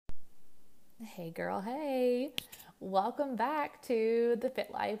Hey girl, hey. Welcome back to the Fit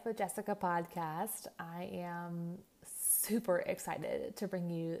Life with Jessica podcast. I am super excited to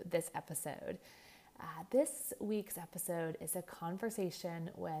bring you this episode. This week's episode is a conversation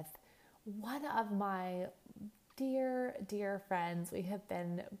with one of my dear friends. We have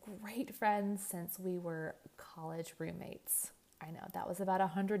been great friends since we were college roommates. I know that was about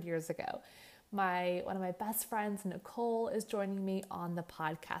 100 years ago. One of my best friends, Nicole, is joining me on the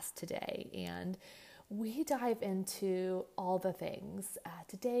podcast today, and we dive into all the things.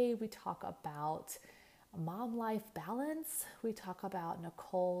 Today we talk about mom life balance. We talk about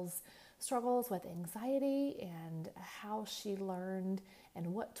Nicole's struggles with anxiety and how she learned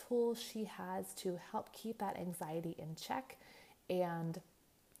and what tools she has to help keep that anxiety in check, and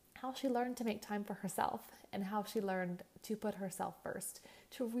how she learned to make time for herself and how she learned to put herself first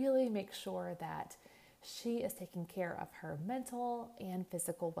to really make sure that she is taking care of her mental and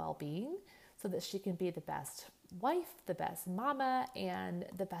physical well-being so that she can be the best wife, the best mama, and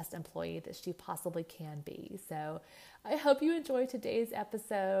the best employee that she possibly can be. So I hope you enjoy today's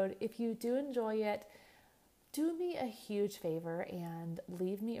episode. If you do enjoy it, do me a huge favor and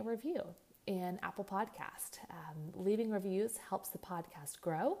leave me a review in Apple Podcast. Leaving reviews helps the podcast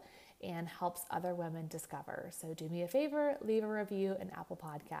grow and helps other women discover. So do me a favor, leave a review in Apple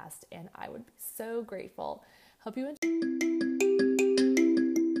Podcast, and I would be so grateful. Hope you enjoy.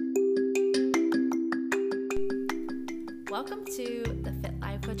 Welcome to the Fit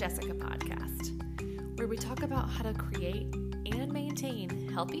Life with Jessica podcast, where we talk about how to create and maintain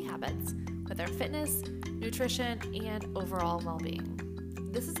healthy habits with our fitness, nutrition, and overall well-being.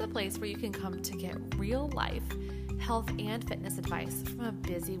 This is a place where you can come to get real life health and fitness advice from a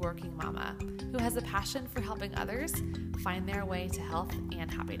busy working mama who has a passion for helping others find their way to health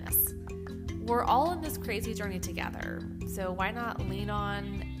and happiness. We're all in this crazy journey together, so why not lean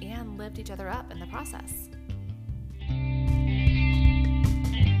on and lift each other up in the process?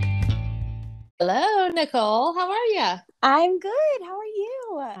 Hello, Nicole. How are you? I'm good. How are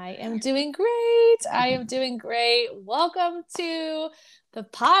you? I am doing great. Welcome to the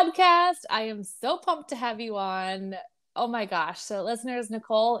podcast. I am so pumped to have you on. Oh my gosh. So listeners,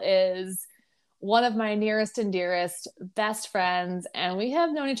 Nicole is one of my nearest and dearest best friends, and we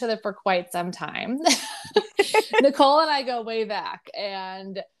have known each other for quite some time. Nicole and I go way back,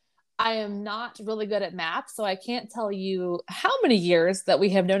 and I am not really good at math, so I can't tell you how many years that we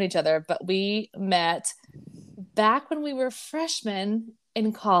have known each other, but we met back when we were freshmen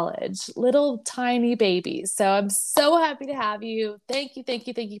in college, little tiny babies. So I'm so happy to have you. Thank you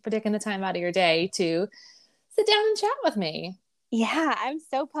for taking the time out of your day to sit down and chat with me. Yeah, I'm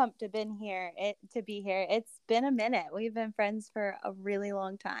so pumped to be here. It's been a minute. We've been friends for a really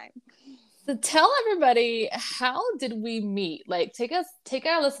long time. So tell everybody, how did we meet? Like, take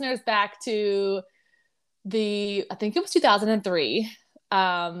our listeners back to I think it was 2003.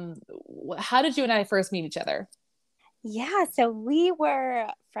 How did you and I first meet each other? Yeah, so we were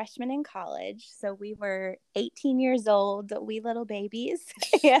freshmen in college. So we were 18 years old, wee little babies.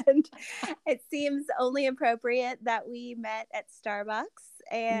 And it seems only appropriate that we met at Starbucks.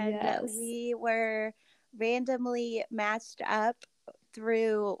 And Yes. we were randomly matched up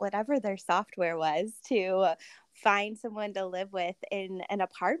through whatever their software was to find someone to live with in an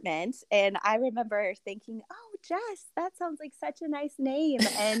apartment. And I remember thinking, oh, Jess, that sounds like such a nice name.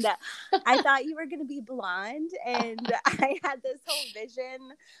 And I thought you were going to be blonde. And I had this whole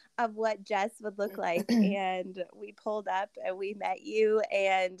vision of what Jess would look like. And we pulled up and we met you.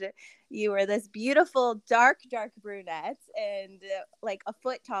 And you were this beautiful, dark brunette and like a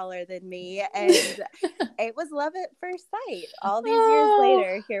foot taller than me. And it was love at first sight. All these years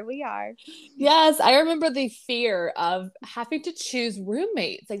later, here we are. Yes, I remember the fear of having to choose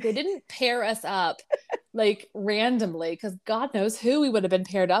roommates. Like, they didn't pair us up like randomly, because God knows who we would have been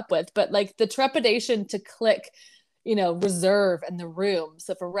paired up with. But like the trepidation to click, reserve in the room.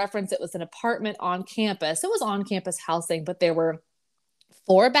 So for reference, it was an apartment on campus. It was on campus housing, but there were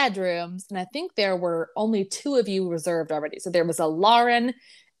 4 bedrooms, and I think there were only 2 of you reserved already. So there was a Lauren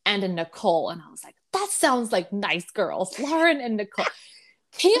and a Nicole, and I was like, that sounds like nice girls, Lauren and Nicole.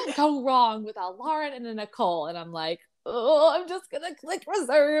 Can't go wrong with a Lauren and a Nicole. And I'm like, oh, I'm just gonna click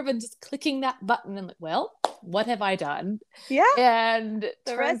reserve, and just clicking that button, and like, well, what have I done? Yeah. And the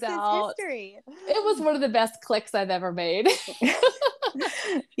turns rest out is history. It was one of the best clicks I've ever made.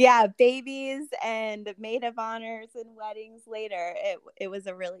 Yeah, babies and maid of honors and weddings later. It was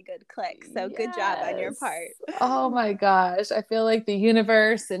a really good click. So yes. Good job on your part. Oh my gosh. I feel like the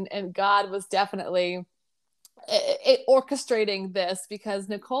universe and God was definitely orchestrating this, because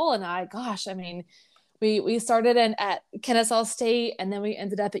Nicole and I, gosh, I mean, we started in at Kennesaw State, and then we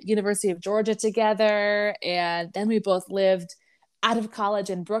ended up at University of Georgia together, and then we both lived out of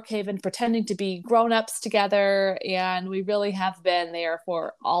college in Brookhaven, pretending to be grown-ups together, and we really have been there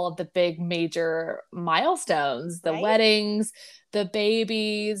for all of the big major milestones, the Right? weddings, the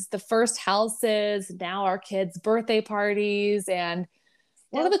babies, the first houses, now our kids' birthday parties, and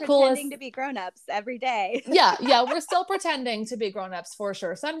one of Still the coolest. pretending to be grown-ups every day. Yeah, we're still pretending to be grown-ups for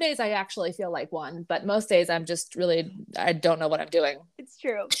sure. Some days I actually feel like one, but most days I'm just really, I don't know what I'm doing. It's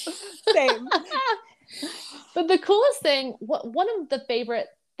true. Same. But the coolest thing, one of the favorite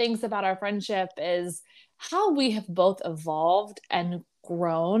things about our friendship is how we have both evolved and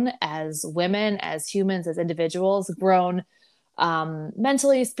grown as women, as humans, as individuals, grown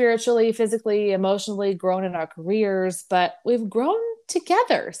mentally, spiritually, physically, emotionally, grown in our careers, but we've grown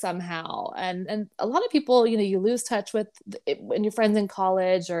together somehow. And a lot of people, you lose touch with when your friends in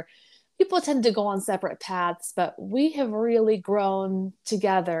college, or people tend to go on separate paths, but we have really grown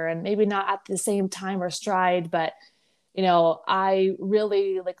together, and maybe not at the same time or stride, but I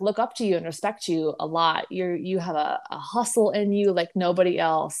really like look up to you and respect you a lot. You have a hustle in you like nobody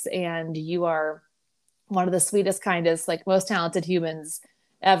else, and you are one of the sweetest, kindest, like most talented humans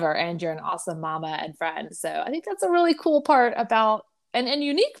ever. And you're an awesome mama and friend. So I think that's a really cool part about and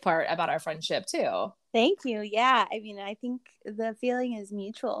unique part about our friendship too. Thank you. Yeah. I mean, I think the feeling is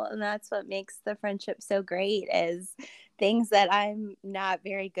mutual, and that's what makes the friendship so great is things that I'm not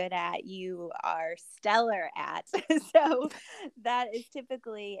very good at, you are stellar at. So that is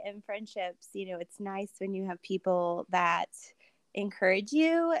typically in friendships, it's nice when you have people that encourage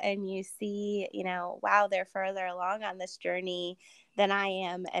you and you see, wow, they're further along on this journey than I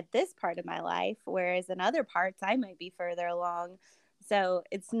am at this part of my life, whereas in other parts I might be further along. So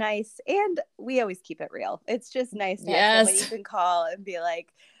it's nice. And we always keep it real. It's just nice to have someone you Yes. can call and be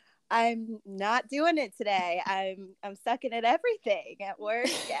like, I'm not doing it today. I'm sucking at everything at work,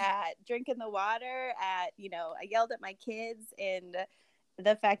 at drinking the water, I yelled at my kids, and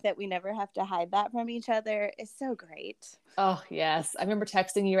the fact that we never have to hide that from each other is so great. Oh, yes. I remember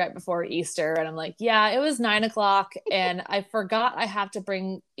texting you right before Easter, and I'm like, yeah, it was 9 o'clock, and I forgot I have to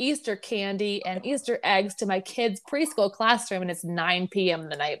bring Easter candy and Easter eggs to my kids' preschool classroom, and it's 9 p.m.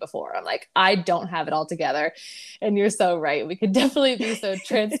 the night before. I'm like, I don't have it all together. And you're so right. We could definitely be so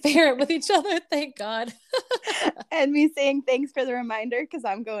transparent with each other. Thank God. And me saying thanks for the reminder because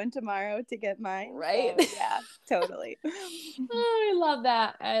I'm going tomorrow to get mine. Right. So yeah, totally. Oh, I love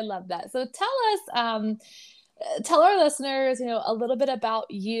that. I love that. So tell our listeners, a little bit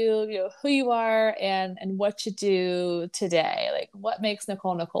about you, who you are and what you do today. Like what makes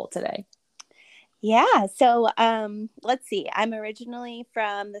Nicole today? Yeah. So let's see. I'm originally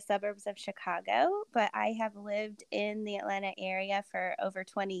from the suburbs of Chicago, but I have lived in the Atlanta area for over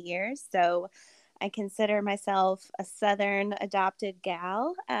 20 years. So I consider myself a Southern adopted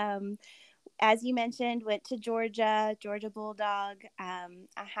gal. As you mentioned, went to Georgia Bulldog. I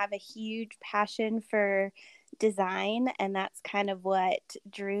have a huge passion for design, and that's kind of what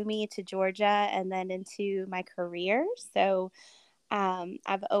drew me to Georgia and then into my career. So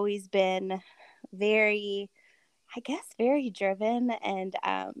I've always been very, I guess, very driven and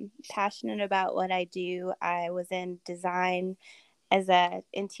passionate about what I do. I was in design as an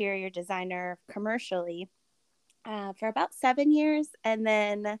interior designer commercially for about 7 years, and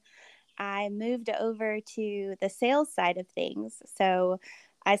then I moved over to the sales side of things. So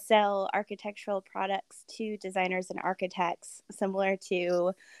I sell architectural products to designers and architects, similar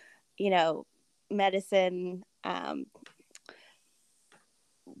to, you know, medicine,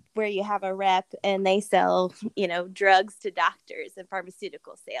 where you have a rep and they sell, drugs to doctors and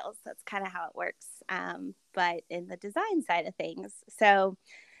pharmaceutical sales. That's kind of how it works. But in the design side of things. So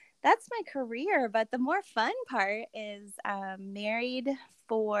that's my career. But the more fun part is married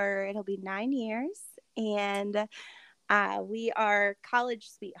for, it'll be 9 years. And we are college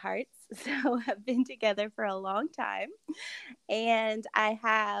sweethearts. So I've been together for a long time. And I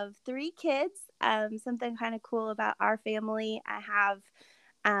have 3 kids. Something kind of cool about our family. I have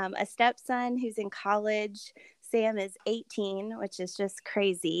a stepson who's in college. Sam is 18, which is just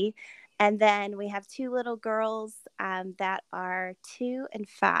crazy. And then we have 2 little girls that are 2 and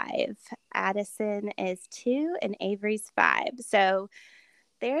 5. Addison is 2 and Avery's 5. So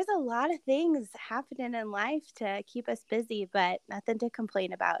there's a lot of things happening in life to keep us busy, but nothing to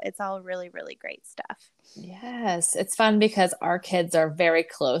complain about. It's all really, really great stuff. Yes, it's fun because our kids are very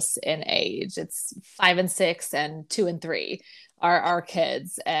close in age. It's 5 and 6 and 2 and 3 are our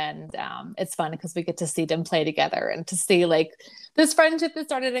kids, and it's fun because we get to see them play together and to see like this friendship that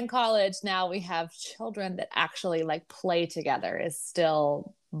started in college. Now we have children that actually like play together is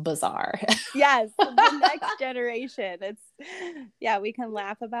still bizarre. Yes, the next generation. Yeah, we can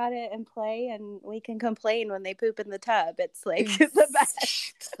laugh about it and play, and we can complain when they poop in the tub. It's like the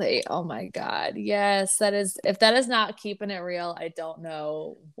best. Exactly. Oh my God. Yes, that is, if that is not keeping it real, I don't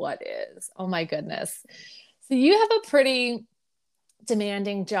know what is. Oh my goodness. So you have a pretty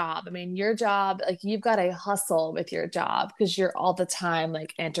demanding job. I mean, your job, like you've got a hustle with your job because you're all the time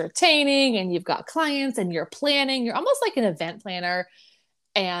like entertaining and you've got clients and you're planning. You're almost like an event planner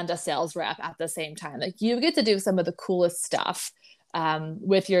and a sales rep at the same time. Like you get to do some of the coolest stuff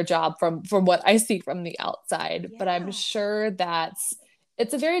with your job from what I see from the outside. But I'm Yeah. sure that's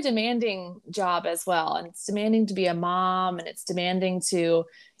it's a very demanding job as well, and it's demanding to be a mom, and it's demanding to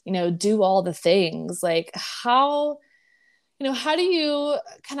do all the things. Like how do you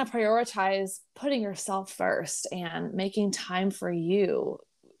kind of prioritize putting yourself first and making time for you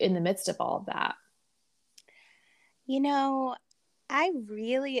in the midst of all of that? You know, I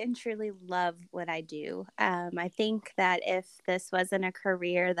really and truly love what I do. I think that if this wasn't a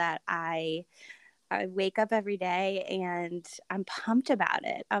career that I wake up every day and I'm pumped about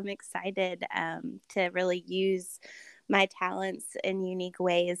it. I'm excited to really use my talents in unique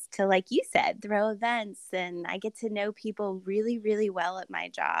ways to, like you said, throw events. And I get to know people really, really well at my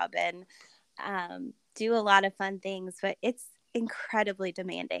job and do a lot of fun things, but it's incredibly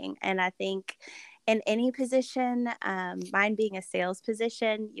demanding. And I think in any position, mine being a sales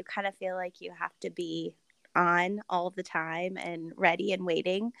position, you kind of feel like you have to be on all the time and ready and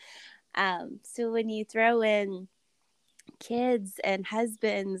waiting. So when you throw in kids and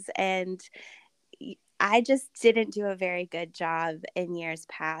husbands, and I just didn't do a very good job in years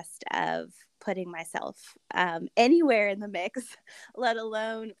past of putting myself anywhere in the mix, let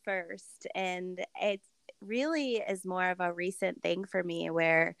alone first. And it really is more of a recent thing for me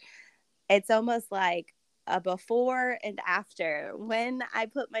where it's almost like a before and after when I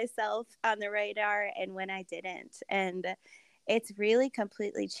put myself on the radar and when I didn't. And it's really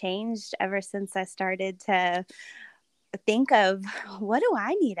completely changed ever since I started to think of what do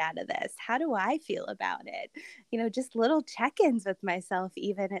I need out of this? How do I feel about it? Just little check ins with myself,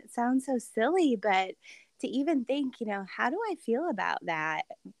 even. It sounds so silly, but to even think, how do I feel about that?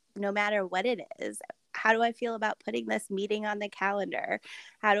 No matter what it is, how do I feel about putting this meeting on the calendar?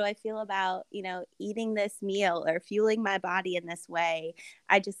 How do I feel about, eating this meal or fueling my body in this way?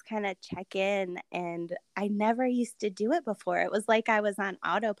 I just kind of check in, and I never used to do it before. It was like I was on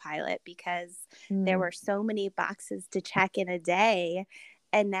autopilot because there Mm. were so many boxes to check in a day.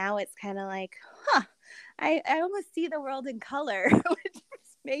 And now it's kind of like, huh, I almost see the world in color, which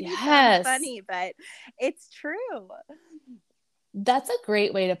maybe sounds Yes. funny, but it's true. That's a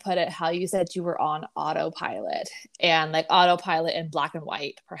great way to put it, how you said you were on autopilot and like autopilot in black and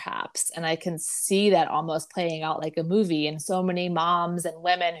white, perhaps. And I can see that almost playing out like a movie. And so many moms and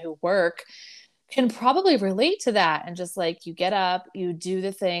women who work can probably relate to that. And just like you get up, you do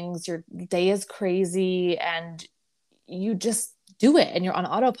the things, your day is crazy, and you just do it and you're on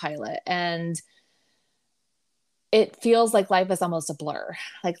autopilot. And it feels like life is almost a blur.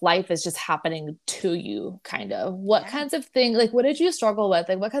 Like life is just happening to you, kind of. What Yeah. kinds of things, like, what did you struggle with?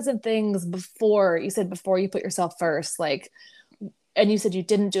 Like, what kinds of things before you said before you put yourself first? Like, and you said you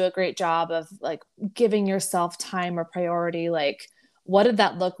didn't do a great job of like giving yourself time or priority. Like, what did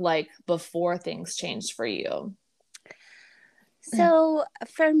that look like before things changed for you? So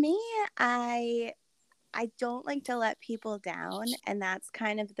for me, I don't like to let people down, and that's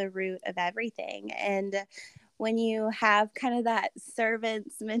kind of the root of everything. And when you have kind of that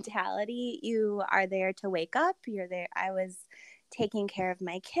servant's mentality, you are there to wake up. You're there. I was taking care of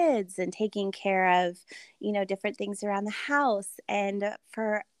my kids and taking care of, different things around the house and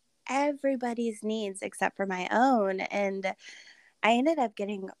for everybody's needs except for my own. And I ended up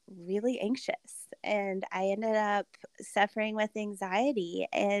getting really anxious, and I ended up suffering with anxiety.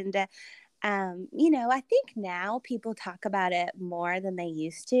 And I think now people talk about it more than they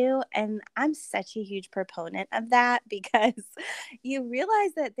used to. And I'm such a huge proponent of that because you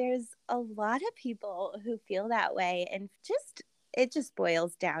realize that there's a lot of people who feel that way. And it just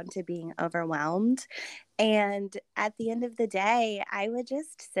boils down to being overwhelmed. And at the end of the day, I would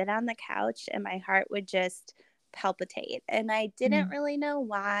just sit on the couch and my heart would just palpitate. And I didn't Mm. really know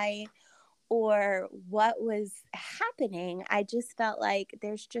why or what was happening. I just felt like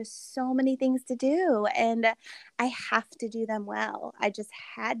there's just so many things to do and I have to do them well. I just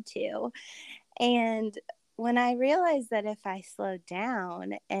had to. And when I realized that if I slowed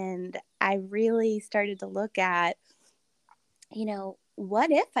down and I really started to look at,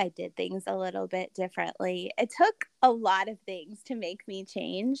 what if I did things a little bit differently? It took a lot of things to make me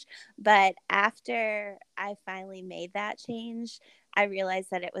change. But after I finally made that change, I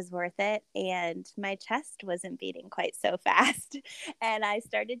realized that it was worth it, and my chest wasn't beating quite so fast. And I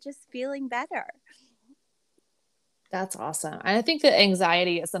started just feeling better. That's awesome. And I think that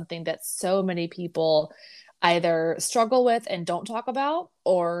anxiety is something that so many people either struggle with and don't talk about,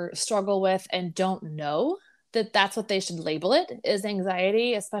 or struggle with and don't know that that's what they should label it, is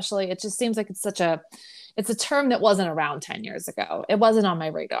anxiety. Especially, it just seems like it's a term that wasn't around 10 years ago. It wasn't on my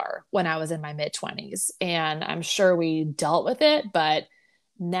radar when I was in my mid 20s. And I'm sure we dealt with it, but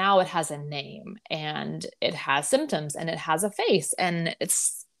now it has a name and it has symptoms and it has a face. And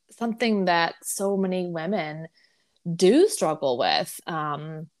it's something that so many women do struggle with.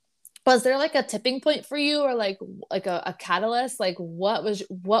 Was there like a tipping point for you, or like a catalyst? Like what was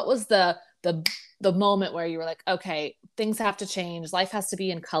the moment where you were like, okay, things have to change. Life has to be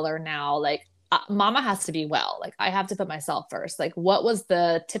in color now. Like mama has to be well. Like I have to put myself first. Like what was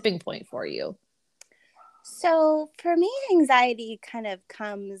the tipping point for you? So for me, anxiety kind of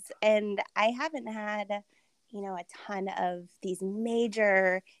comes, and I haven't had, a ton of these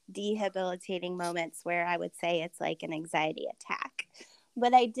major debilitating moments where I would say it's like an anxiety attack.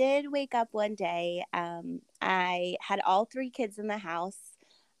 But I did wake up one day. I had all three kids in the house.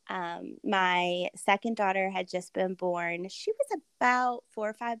 My second daughter had just been born. She was about 4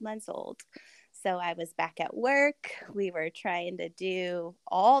 or 5 months old. So I was back at work. We were trying to do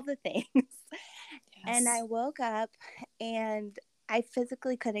all the things. And I Yes. woke up and I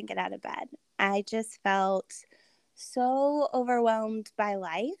physically couldn't get out of bed. I just felt so overwhelmed by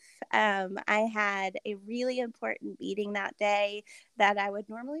life. I had a really important meeting that day that I would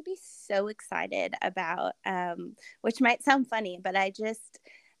normally be so excited about, which might sound funny, but I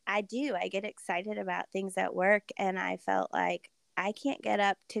do. I get excited about things at work, and I felt like I can't get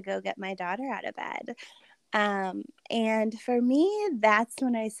up to go get my daughter out of bed. And for me, that's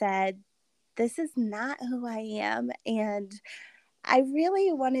when I said, this is not who I am. And I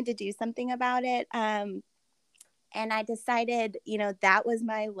really wanted to do something about it. And I decided, that was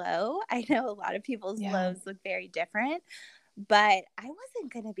my low. I know a lot of people's Yeah. lows look very different, but I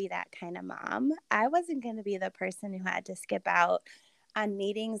wasn't going to be that kind of mom. I wasn't going to be the person who had to skip out on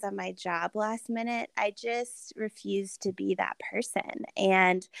meetings on my job last minute. I just refused to be that person.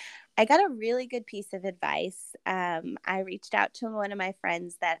 And I got a really good piece of advice. I reached out to one of my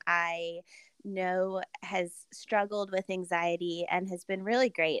friends that I know has struggled with anxiety and has been really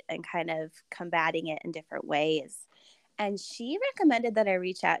great in kind of combating it in different ways. And she recommended that I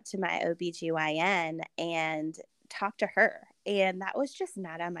reach out to my OBGYN and talk to her. And that was just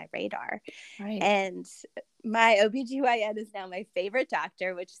not on my radar. Right. And my OBGYN is now my favorite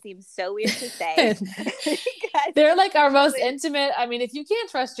doctor, which seems so weird to say because They're like our she most was, intimate. I mean, if you can't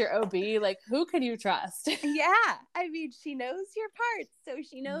trust your OB, like who can you trust? yeah, I mean, she knows your parts. So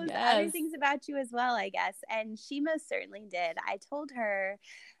she knows other Yes. things about you as well, I guess. And she most certainly did. I told her,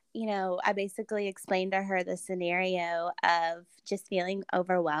 I basically explained to her the scenario of just feeling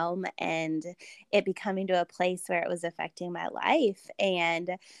overwhelmed and it becoming to a place where it was affecting my life. And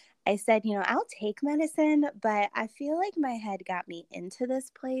I said, I'll take medicine, but I feel like my head got me into this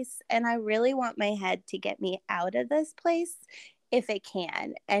place and I really want my head to get me out of this place if it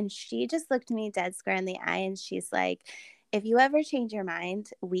can. And she just looked me dead square in the eye and she's like, if you ever change your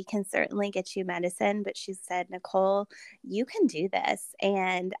mind, we can certainly get you medicine. But she said, Nicole, you can do this.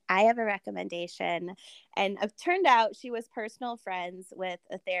 And I have a recommendation. And it turned out she was personal friends with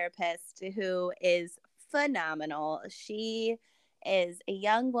a therapist who is phenomenal. She is a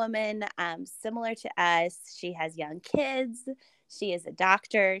young woman similar to us. She has young kids. She is a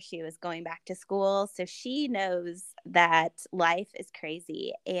doctor. She was going back to school. So she knows that life is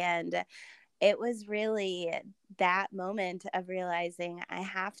crazy. And it was really that moment of realizing I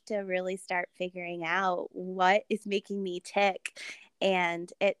have to really start figuring out what is making me tick.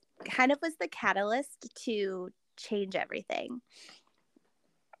 And it kind of was the catalyst to change everything.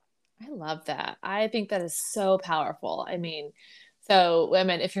 I love that. I think that is so powerful. I mean, so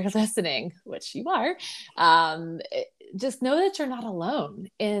women, if you're listening, which you are, just know that you're not alone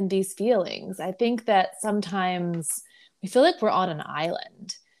in these feelings. I think that sometimes we feel like we're on an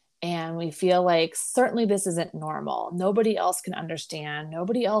island and we feel like certainly this isn't normal. Nobody else can understand.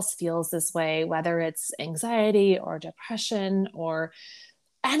 Nobody else feels this way, whether it's anxiety or depression or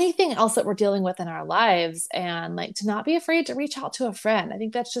anything else that we're dealing with in our lives, and like to not be afraid to reach out to a friend. I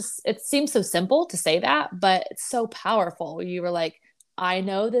think that's just, it seems so simple to say that, but it's so powerful. You were like, I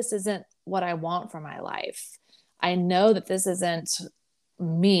know this isn't what I want for my life. I know that this isn't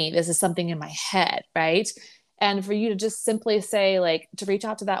me. This is something in my head, right? And for you to just simply say, like, to reach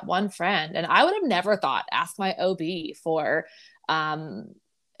out to that one friend, and I would have never thought ask my OB for um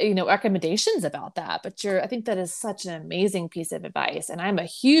recommendations about that. But I think that is such an amazing piece of advice. And I'm a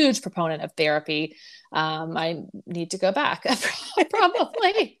huge proponent of therapy. I need to go back.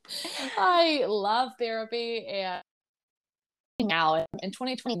 Probably. I love therapy, and now in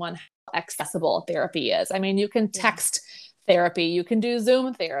 2021, how accessible therapy is. I mean, you can Yeah. text therapy, you can do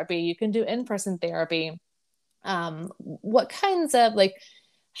Zoom therapy, you can do in-person therapy. What kinds of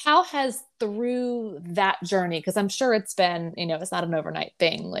how has through that journey, because I'm sure it's been, it's not an overnight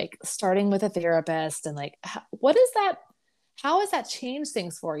thing, like starting with a therapist and what is that? How has that changed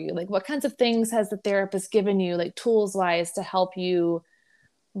things for you? Like, what kinds of things has the therapist given you, like tools wise, to help you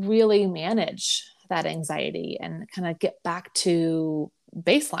really manage that anxiety and kind of get back to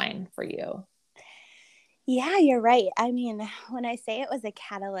baseline for you? Yeah, you're right. I mean, when I say it was a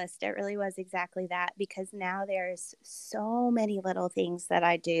catalyst, it really was exactly that, because now there's so many little things that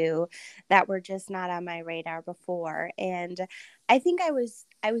I do that were just not on my radar before. And I think I was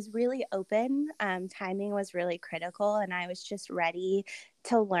really open. Timing was really critical, and I was just ready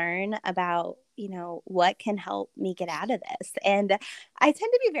to learn about, what can help me get out of this. And I tend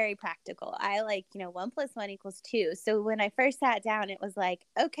to be very practical. I like, 1 + 1 = 2. So when I first sat down, it was like,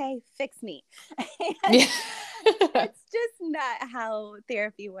 okay, fix me. And Yeah. it's just not how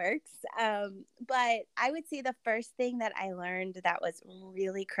therapy works. But I would say the first thing that I learned that was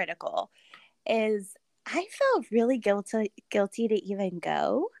really critical is I felt really guilty to even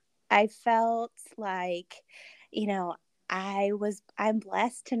go. I felt like, you know, I'm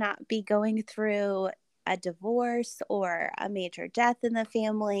blessed to not be going through a divorce or a major death in the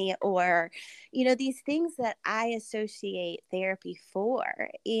family, or, these things that I associate therapy for.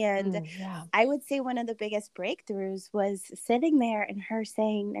 And Yeah. I would say one of the biggest breakthroughs was sitting there and her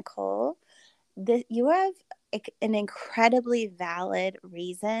saying, Nicole, you have an incredibly valid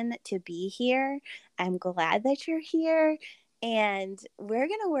reason to be here. I'm glad that you're here, and we're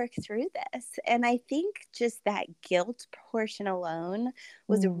going to work through this. And I think just that guilt portion alone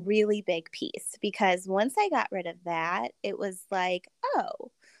was a Mm. really big piece, because once I got rid of that, it was like,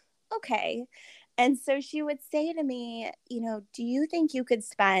 oh, okay. And so she would say to me, do you think you could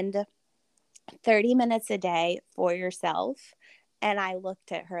spend 30 minutes a day for yourself? And I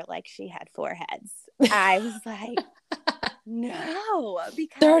looked at her like she had four heads. I was like, no,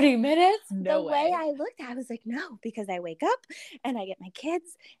 because 30 minutes? the No way way. I looked, I was like, no, because I wake up and I get my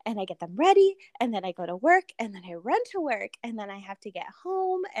kids and I get them ready, and then I go to work, and then I run to work, and then I have to get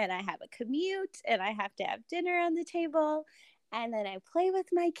home, and I have a commute, and I have to have dinner on the table, and then I play with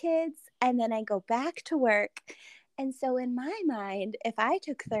my kids, and then I go back to work. And so in my mind, if I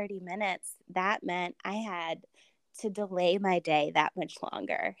took 30 minutes, that meant I had to delay my day that much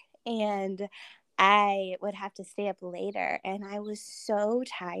longer. And I would have to stay up later. And I was so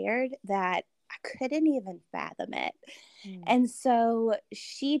tired that I couldn't even fathom it. Mm. And so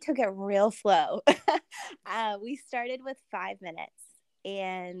she took it real slow. We started with 5 minutes,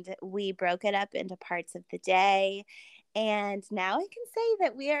 and we broke it up into parts of the day. And now I can say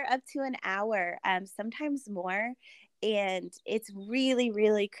that we are up to an hour, sometimes more. And it's really,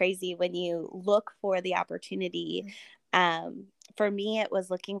 really crazy when you look for the opportunity. For me, it was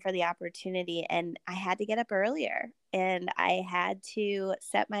looking for the opportunity, and I had to get up earlier, and I had to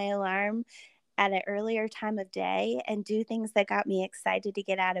set my alarm at an earlier time of day and do things that got me excited to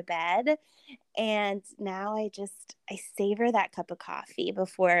get out of bed. And now I savor that cup of coffee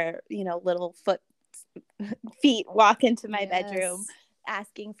before, little feet walk into my bedroom Yes.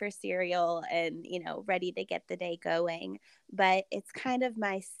 asking for cereal and, ready to get the day going. But it's kind of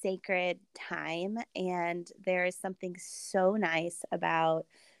my sacred time. And there is something so nice about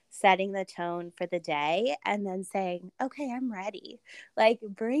setting the tone for the day and then saying, okay, I'm ready. Like,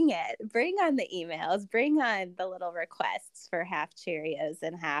 bring it. Bring on the emails. Bring on the little requests for half Cheerios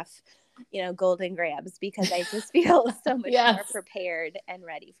and half, Golden Grams, because I just feel so much more Yes. prepared and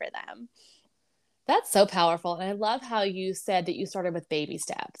ready for them. That's so powerful. And I love how you said that you started with baby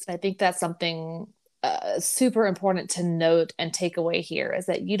steps. And I think that's something super important to note and take away here, is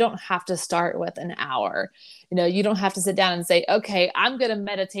that you don't have to start with an hour. You don't have to sit down and say, okay, I'm going to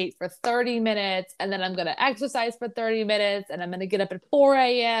meditate for 30 minutes, and then I'm going to exercise for 30 minutes, and I'm going to get up at 4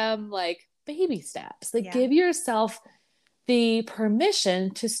 a.m. Like, baby steps. Like, Yeah. give yourself the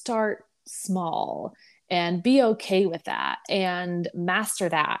permission to start small and be okay with that and master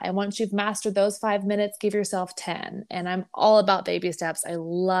that. And once you've mastered those 5 minutes, give yourself 10. And I'm all about baby steps. I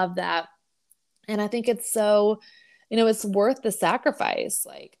love that. And I think it's so, it's worth the sacrifice.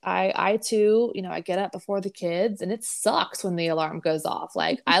 Like, I too, I get up before the kids, and it sucks when the alarm goes off.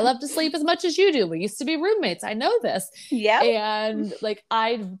 Like, I love to sleep as much as you do. We used to be roommates. I know this. Yep. And like,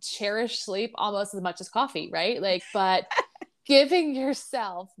 I cherish sleep almost as much as coffee, right? Like, but giving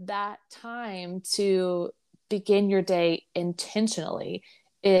yourself that time to begin your day intentionally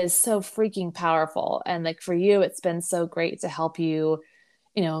is so freaking powerful. And like for you, it's been so great to help you,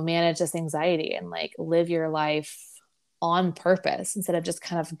 manage this anxiety and like live your life on purpose instead of just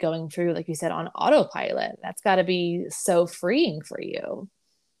kind of going through, like you said, on autopilot. That's got to be so freeing for you.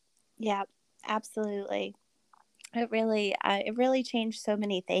 Yeah, absolutely. It really changed so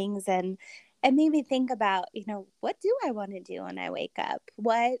many things, and it made me think about, what do I want to do when I wake up?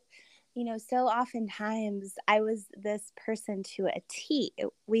 So oftentimes I was this person to a T.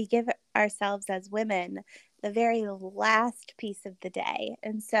 We give ourselves as women the very last piece of the day.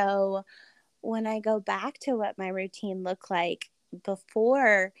 And so when I go back to what my routine looked like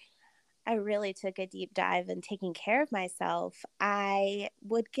before I really took a deep dive in taking care of myself, I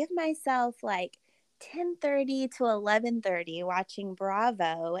would give myself like 10:30 to 11:30 watching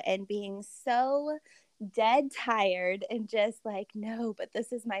Bravo and being so dead tired and just like, no, but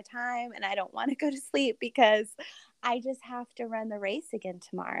this is my time and I don't want to go to sleep because I just have to run the race again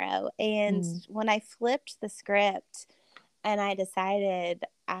tomorrow. And Mm. when I flipped the script and I decided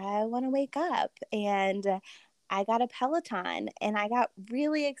I want to wake up, and I got a Peloton, and I got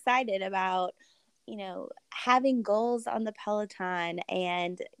really excited about, having goals on the Peloton,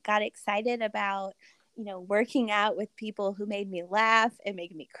 and got excited about, working out with people who made me laugh and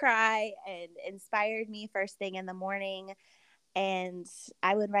made me cry and inspired me first thing in the morning. And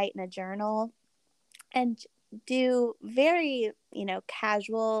I would write in a journal and do very,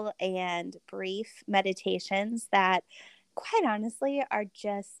 casual and brief meditations that quite honestly are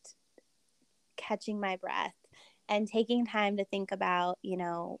just catching my breath and taking time to think about,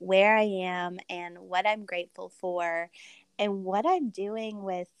 where I am and what I'm grateful for and what I'm doing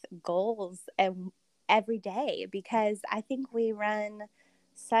with goals and every day, because I think we run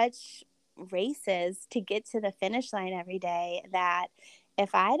such races to get to the finish line every day that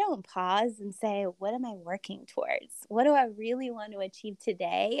if I don't pause and say, what am I working towards? What do I really want to achieve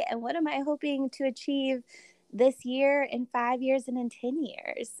today? And what am I hoping to achieve this year, in 5 years, and in 10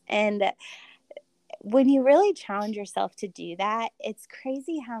 years? And when you really challenge yourself to do that, it's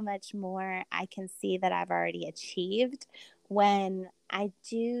crazy how much more I can see that I've already achieved when I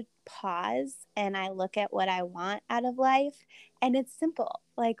do pause and I look at what I want out of life. And it's simple.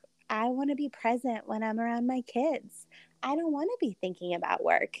 Like, I want to be present when I'm around my kids. I don't want to be thinking about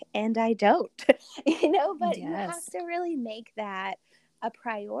work, and I don't, but you have Yes. to really make that a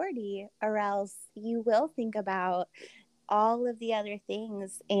priority, or else you will think about all of the other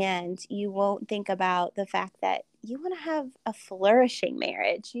things and you won't think about the fact that you want to have a flourishing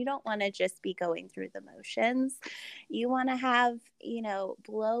marriage. You don't want to just be going through the motions. You want to have,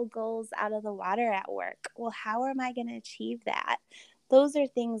 blow goals out of the water at work. Well, how am I going to achieve that? Those are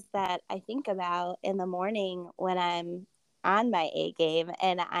things that I think about in the morning when I'm on my A game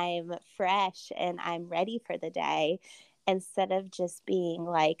and I'm fresh and I'm ready for the day, instead of just being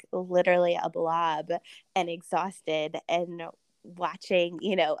like literally a blob and exhausted and watching,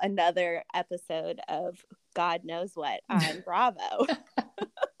 another episode of God knows what on Bravo.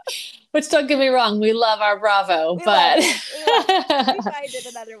 Which, don't get me wrong, we love our Bravo, We love but it. We love it. We find it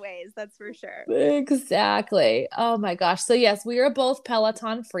in other ways, that's for sure. exactly. Oh my gosh. So yes, we are both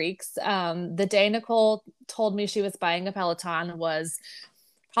Peloton freaks. The day Nicole told me she was buying a Peloton was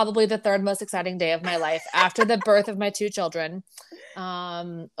probably the third most exciting day of my life after the birth of my two children.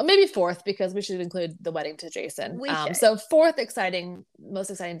 Maybe fourth, because we should include the wedding to Jason. We should. So fourth most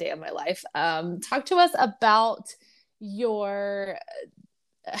exciting day of my life. Talk to us about your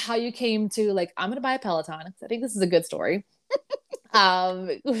how you came to like, I'm gonna buy a Peloton. I think this is a good story.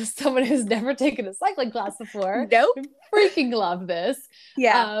 Someone who's never taken a cycling class before. Nope. Freaking love this.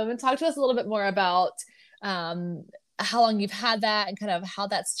 Yeah. And talk to us a little bit more about how long you've had that and kind of how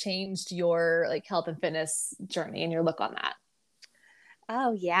that's changed your like health and fitness journey and your look on that.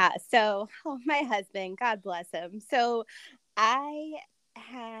 Oh, yeah. So, my husband, God bless him. So, I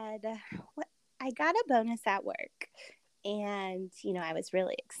had, I got a bonus at work. And, I was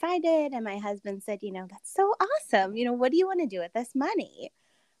really excited. And my husband said, that's so awesome. What do you want to do with this money?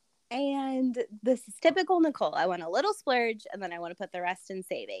 And this is typical Nicole. I want a little splurge and then I want to put the rest in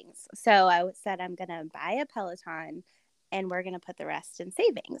savings. So I said, I'm going to buy a Peloton and we're going to put the rest in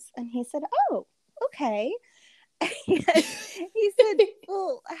savings. And he said, oh, okay. He said,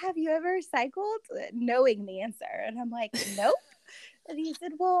 well, have you ever cycled? Knowing the answer. And I'm like, nope. And he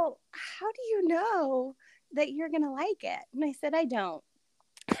said, well, how do you know that you're going to like it? And I said, I don't.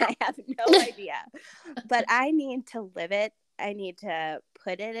 I have no idea. But I need to live it. I need to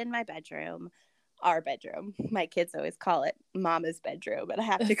put it in my bedroom, our bedroom. My kids always call it Mama's bedroom, but I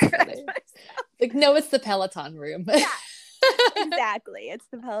have to correct myself. Like, no, it's the Peloton room. Yeah. Exactly. It's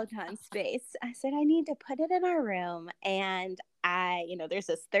the Peloton space. I said, I need to put it in our room. And there's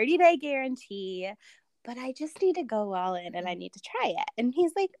this 30-day guarantee, but I just need to go all in and I need to try it. And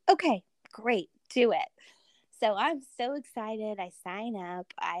he's like, okay, great, do it. So I'm so excited. I sign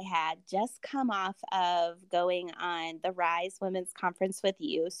up. I had just come off of going on the Rise Women's Conference with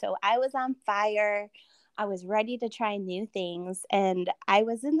you. So I was on fire. I was ready to try new things. And I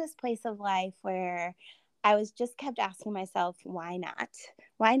was in this place of life where I was just kept asking myself, why not?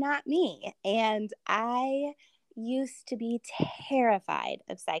 Why not me? And I used to be terrified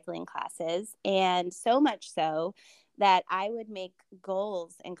of cycling classes, and so much so that I would make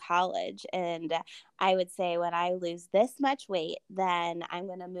goals in college, and I would say, when I lose this much weight, then I'm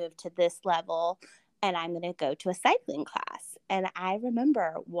going to move to this level and I'm going to go to a cycling class. And I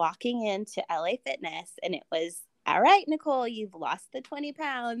remember walking into LA Fitness and it was, all right, Nicole, you've lost the 20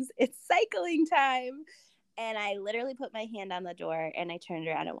 pounds. It's cycling time. And I literally put my hand on the door and I turned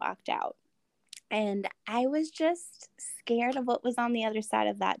around and walked out. And I was just scared of what was on the other side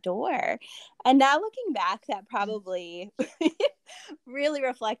of that door. And now looking back, that probably really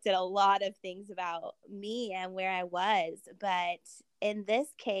reflected a lot of things about me and where I was. But in this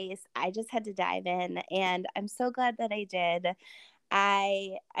case, I just had to dive in. And I'm so glad that I did.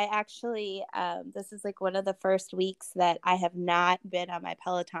 I actually, this is like one of the first weeks that I have not been on my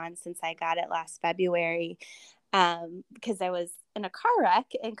Peloton since I got it last February, because I was in a car wreck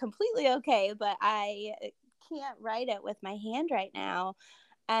and completely okay, but I can't ride it with my hand right now.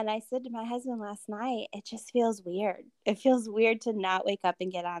 And I said to my husband last night, it just feels weird. It feels weird to not wake up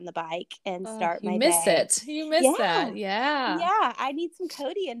and get on the bike and start You my miss day. it. You miss Yeah. that. Yeah. Yeah. I need some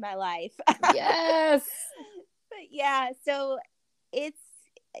Cody in my life. Yes. But yeah, so it's,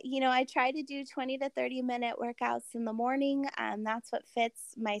 I try to do 20 to 30-minute workouts in the morning. That's what fits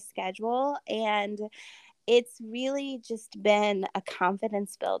my schedule. And it's really just been a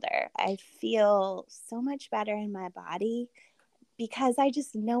confidence builder. I feel so much better in my body because I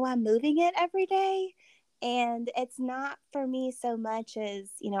just know I'm moving it every day. And it's not for me so much as,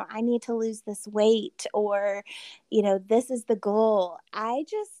 I need to lose this weight or, this is the goal. I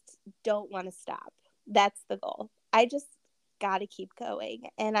just don't want to stop. That's the goal. I just got to keep going.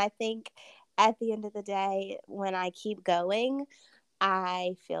 And I think at the end of the day, when I keep going,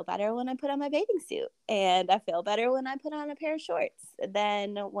 I feel better when I put on my bathing suit, and I feel better when I put on a pair of shorts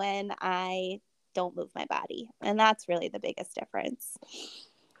than when I don't move my body. And that's really the biggest difference.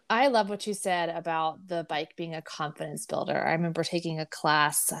 I love what you said about the bike being a confidence builder. I remember taking a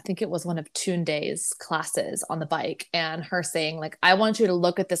class, I think it was one of Tunde's classes on the bike, and her saying, like, I want you to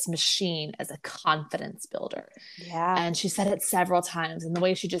look at this machine as a confidence builder. Yeah. And she said it several times, and the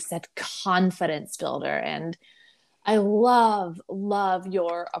way she just said confidence builder. And I love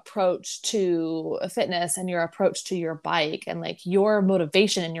your approach to fitness and your approach to your bike. And like your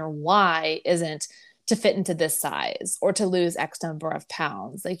motivation and your why isn't to fit into this size or to lose X number of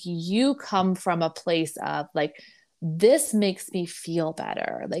pounds. Like you come from a place of like, this makes me feel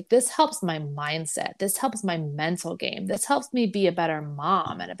better. Like this helps my mindset. This helps my mental game. This helps me be a better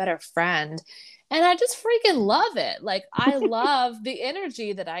mom and a better friend. And I just freaking love it. Like I love the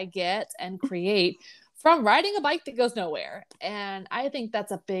energy that I get and create from riding a bike that goes nowhere. And I think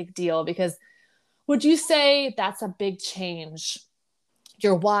that's a big deal because would you say that's a big change,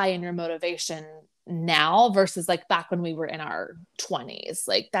 your why and your motivation now versus like back when we were in our 20s?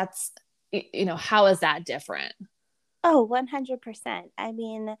 Like that's, how is that different? Oh, 100%. I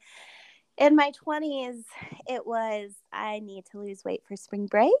mean, in my 20s, it was, I need to lose weight for spring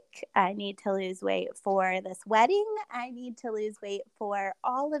break. I need to lose weight for this wedding. I need to lose weight for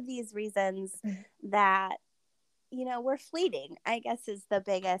all of these reasons that, were fleeting, I guess is the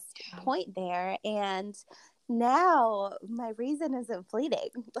biggest point there. And now my reason isn't fleeting.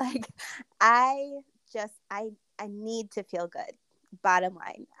 Like I just, I need to feel good. Bottom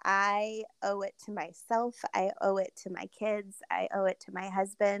line, I owe it to myself. I owe it to my kids. I owe it to my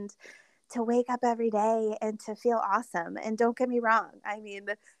husband to wake up every day and to feel awesome. And don't get me wrong. I mean,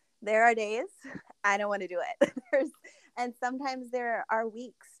 there are days I don't want to do it. And sometimes there are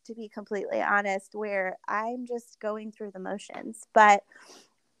weeks, to be completely honest, where I'm just going through the motions. But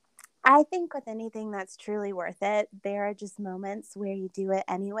I think with anything that's truly worth it, there are just moments where you do it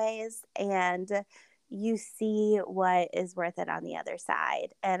anyways and you see what is worth it on the other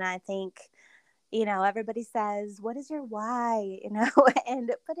side. And I think, everybody says, what is your why?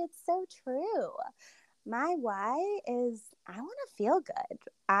 But it's so true. My why is I want to feel good.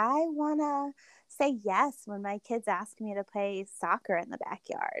 I want to say yes when my kids ask me to play soccer in the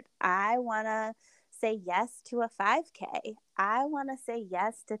backyard. I want to say yes to a 5K. I want to say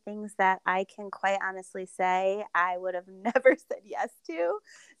yes to things that I can quite honestly say I would have never said yes to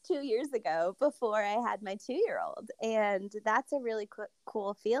 2 years ago before I had my 2-year-old. And that's a really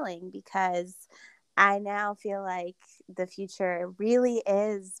cool feeling because I now feel like the future really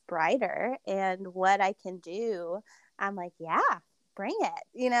is brighter, and what I can do, I'm like, yeah, bring it,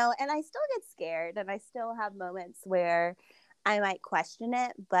 and I still get scared and I still have moments where I might question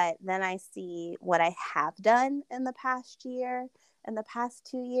it, but then I see what I have done in the past year, in the past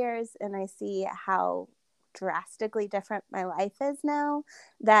 2 years, and I see how drastically different my life is now,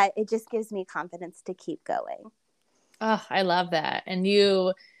 that it just gives me confidence to keep going. Oh, I love that. And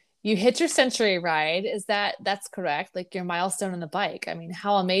you hit your century ride. That's correct? Like your milestone on the bike. I mean,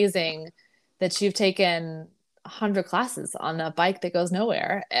 how amazing that you've taken 100 classes on a bike that goes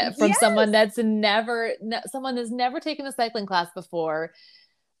nowhere from someone Yes. someone that's never taken a cycling class before,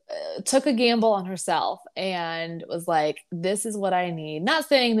 took a gamble on herself and was like, this is what I need. Not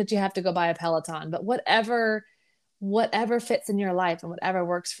saying that you have to go buy a Peloton, but whatever fits in your life and whatever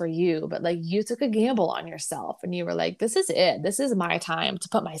works for you. But like you took a gamble on yourself and you were like, this is it. This is my time to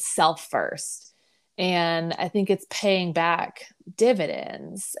put myself first. And I think it's paying back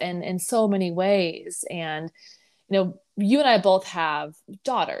dividends and in so many ways. And, you and I both have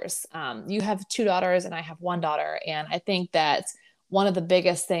daughters. You have two daughters and I have one daughter. And I think that one of the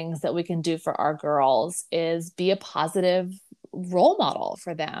biggest things that we can do for our girls is be a positive role model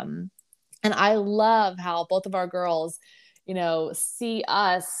for them. And I love how both of our girls, see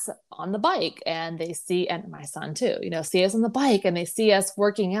us on the bike, and and my son too, see us on the bike and they see us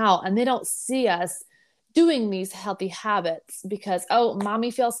working out, and they don't see us doing these healthy habits because, oh,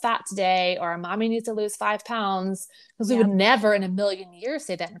 mommy feels fat today, or mommy needs to lose 5 pounds, because we would Yep. never in a million years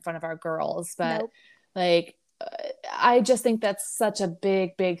say that in front of our girls. But Nope. like, I just think that's such a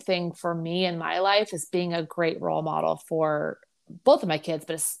big, big thing for me in my life, is being a great role model for both of my kids,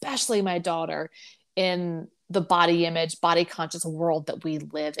 but especially my daughter, in the body image, body conscious world that we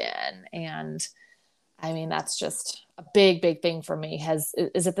live in. And I mean, that's just a big, big thing for me. Is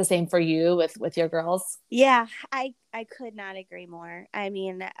it the same for you with your girls? Yeah, I could not agree more. I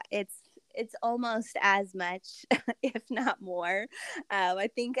mean, it's almost as much, if not more. I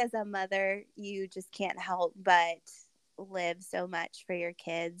think as a mother, you just can't help but live so much for your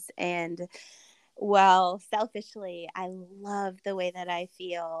kids. And well, selfishly, I love the way that I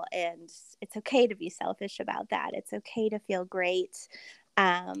feel, and it's okay to be selfish about that. It's okay to feel great,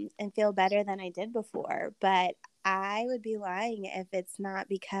 and feel better than I did before. But I would be lying if it's not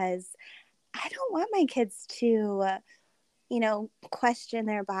because I don't want my kids to, question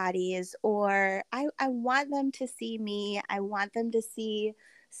their bodies, or I want them to see me. I want them to see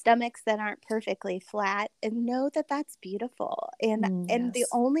stomachs that aren't perfectly flat and know that that's beautiful. And the Yes.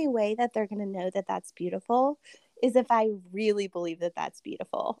 only way that they're going to know that that's beautiful is if I really believe that that's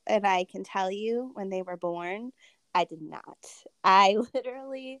beautiful. And I can tell you, when they were born, I did not. I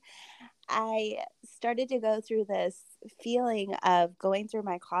literally, I started to go through this feeling of going through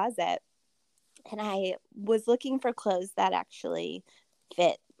my closet, and I was looking for clothes that actually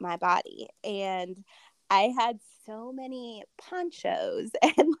fit my body. And I had so many ponchos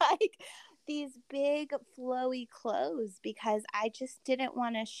and like these big flowy clothes because I just didn't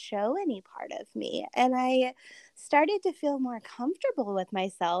want to show any part of me. And I started to feel more comfortable with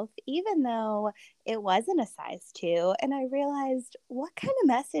myself, even though it wasn't a size 2. And I realized, what kind of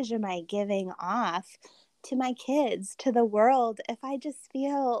message am I giving off to my kids, to the world, if I just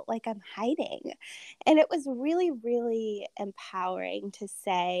feel like I'm hiding? And it was really, really empowering to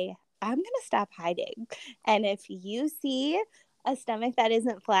say, I'm going to stop hiding. And if you see a stomach that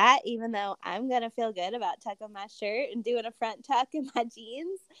isn't flat, even though I'm going to feel good about tucking my shirt and doing a front tuck in my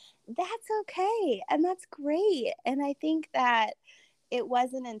jeans, that's okay. And that's great. And I think that it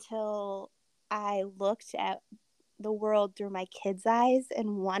wasn't until I looked at the world through my kids' eyes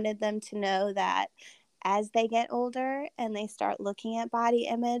and wanted them to know that as they get older and they start looking at body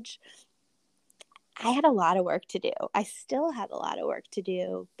image, I had a lot of work to do. I still have a lot of work to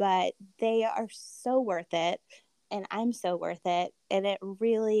do, but they are so worth it. And I'm so worth it. And it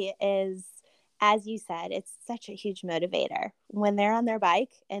really is, as you said, it's such a huge motivator when they're on their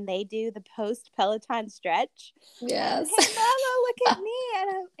bike and they do the post Peloton stretch. And Yes. hey, mama, look at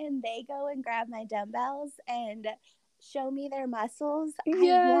me. And they go and grab my dumbbells and show me their muscles. I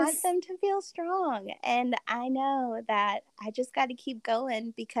want Yes. them to feel strong. And I know that I just got to keep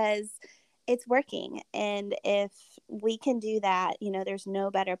going because it's working. And if we can do that, there's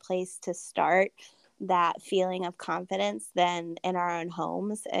no better place to start that feeling of confidence than in our own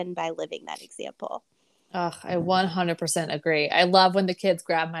homes and by living that example. Ugh, I 100% agree. I love when the kids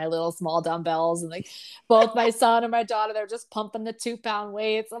grab my little small dumbbells and like both my son and my daughter, they're just pumping the 2 pound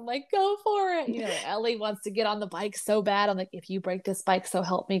weights. I'm like, go for it. Ellie wants to get on the bike so bad. I'm like, if you break this bike, so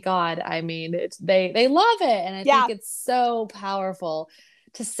help me God. I mean, they love it. And I think Yeah. it's so powerful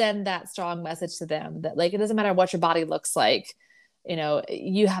to send that strong message to them that like, it doesn't matter what your body looks like.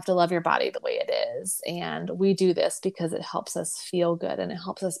 You have to love your body the way it is. And we do this because it helps us feel good and it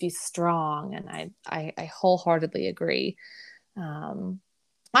helps us be strong. And I wholeheartedly agree. Um,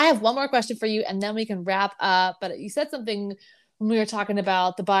 I have one more question for you and then we can wrap up. But you said something when we were talking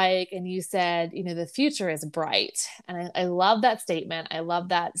about the bike and you said, the future is bright. And I love that statement. I love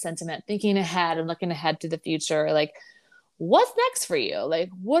that sentiment, thinking ahead and looking ahead to the future. Like, what's next for you? Like,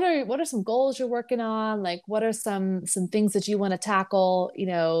 what are some goals you're working on? Like, what are some things that you want to tackle,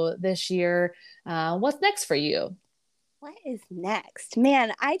 this year? What's next for you? What is next?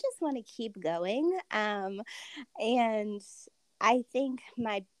 Man, I just want to keep going. And I think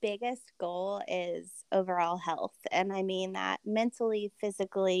my biggest goal is overall health. And I mean that mentally,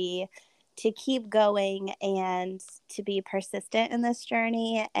 physically, to keep going and to be persistent in this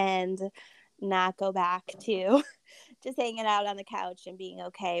journey and not go back to just hanging out on the couch and being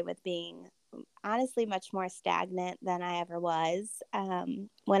okay with being honestly much more stagnant than I ever was.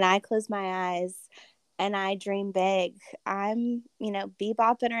 When I close my eyes and I dream big, I'm,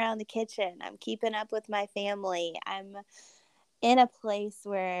 bebopping around the kitchen. I'm keeping up with my family. I'm in a place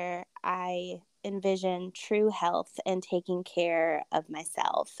where I envision true health and taking care of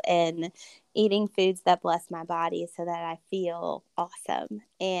myself and eating foods that bless my body so that I feel awesome.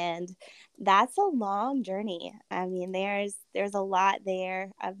 And that's a long journey. I mean, there's a lot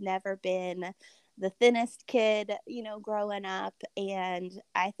there. I've never been the thinnest kid, growing up, and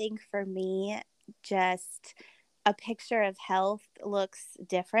I think for me, just a picture of health looks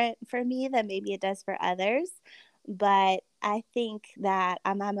different for me than maybe it does for others. But I think that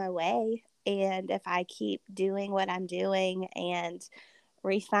I'm on my way. And if I keep doing what I'm doing and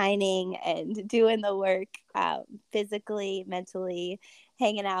refining and doing the work, physically, mentally,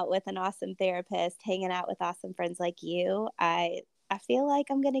 hanging out with an awesome therapist, hanging out with awesome friends like you, I feel like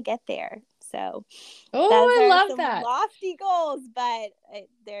I'm going to get there. So those Oh, I are love some that. lofty goals, but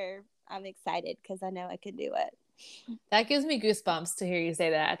I'm excited because I know I can do it. That gives me goosebumps to hear you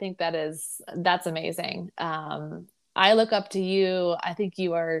say that. I think that's amazing. I look up to you. I think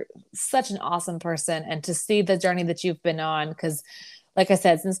you are such an awesome person, and to see the journey that you've been on, because, like I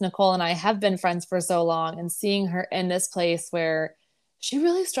said, since Nicole and I have been friends for so long, and seeing her in this place where she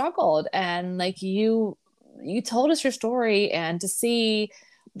really struggled, and like you told us your story, and to see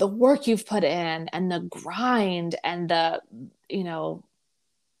the work you've put in, and the grind, and the you know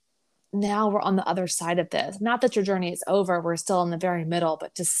now we're on the other side of this. Not that your journey is over, we're still in the very middle,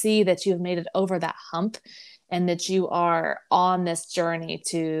 but to see that you've made it over that hump and that you are on this journey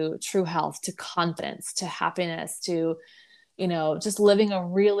to true health, to confidence, to happiness, to, just living a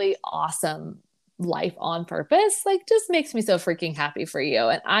really awesome life on purpose, like just makes me so freaking happy for you.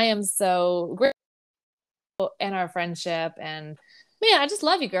 And I am so grateful in our friendship. And man, I just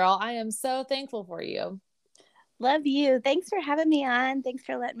love you, girl. I am so thankful for you. Love you. Thanks for having me on. Thanks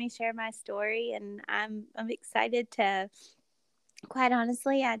for letting me share my story. And I'm excited to, quite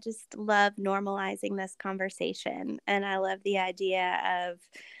honestly, I just love normalizing this conversation. And I love the idea of,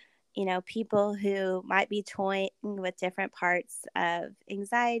 people who might be toying with different parts of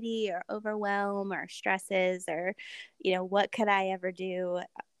anxiety or overwhelm or stresses or, what could I ever do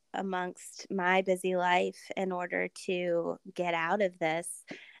amongst my busy life in order to get out of this.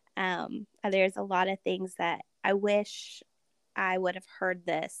 There's a lot of things that I wish I would have heard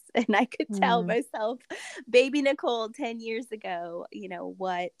this and I could tell Mm. myself, baby Nicole, 10 years ago,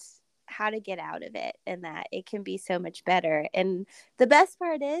 how to get out of it and that it can be so much better. And the best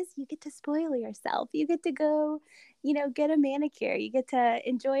part is you get to spoil yourself. You get to go, get a manicure. You get to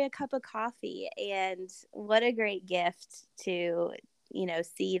enjoy a cup of coffee. And what a great gift to,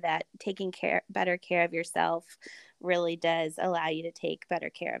 see that taking better care of yourself really does allow you to take better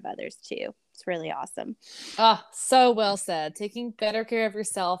care of others too. It's really awesome. Ah, so well said. Taking better care of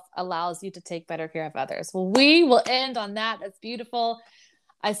yourself allows you to take better care of others. Well, we will end on that. That's beautiful.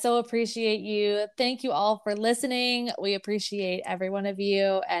 I so appreciate you. Thank you all for listening. We appreciate every one of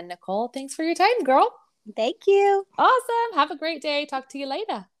you. And Nicole, thanks for your time, girl. Thank you. Awesome. Have a great day. Talk to you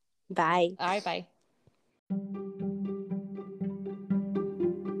later. Bye. All right, bye.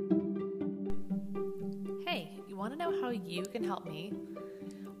 Hey, you want to know how you can help me?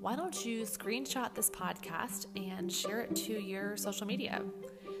 Why don't you screenshot this podcast and share it to your social media?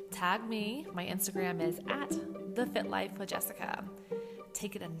 Tag me. My Instagram is @thefitlife with Jessica.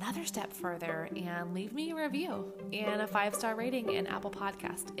 take it another step further and leave me a review and a 5-star rating in Apple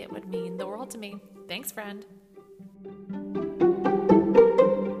Podcast. It would mean the world to me. Thanks, friend.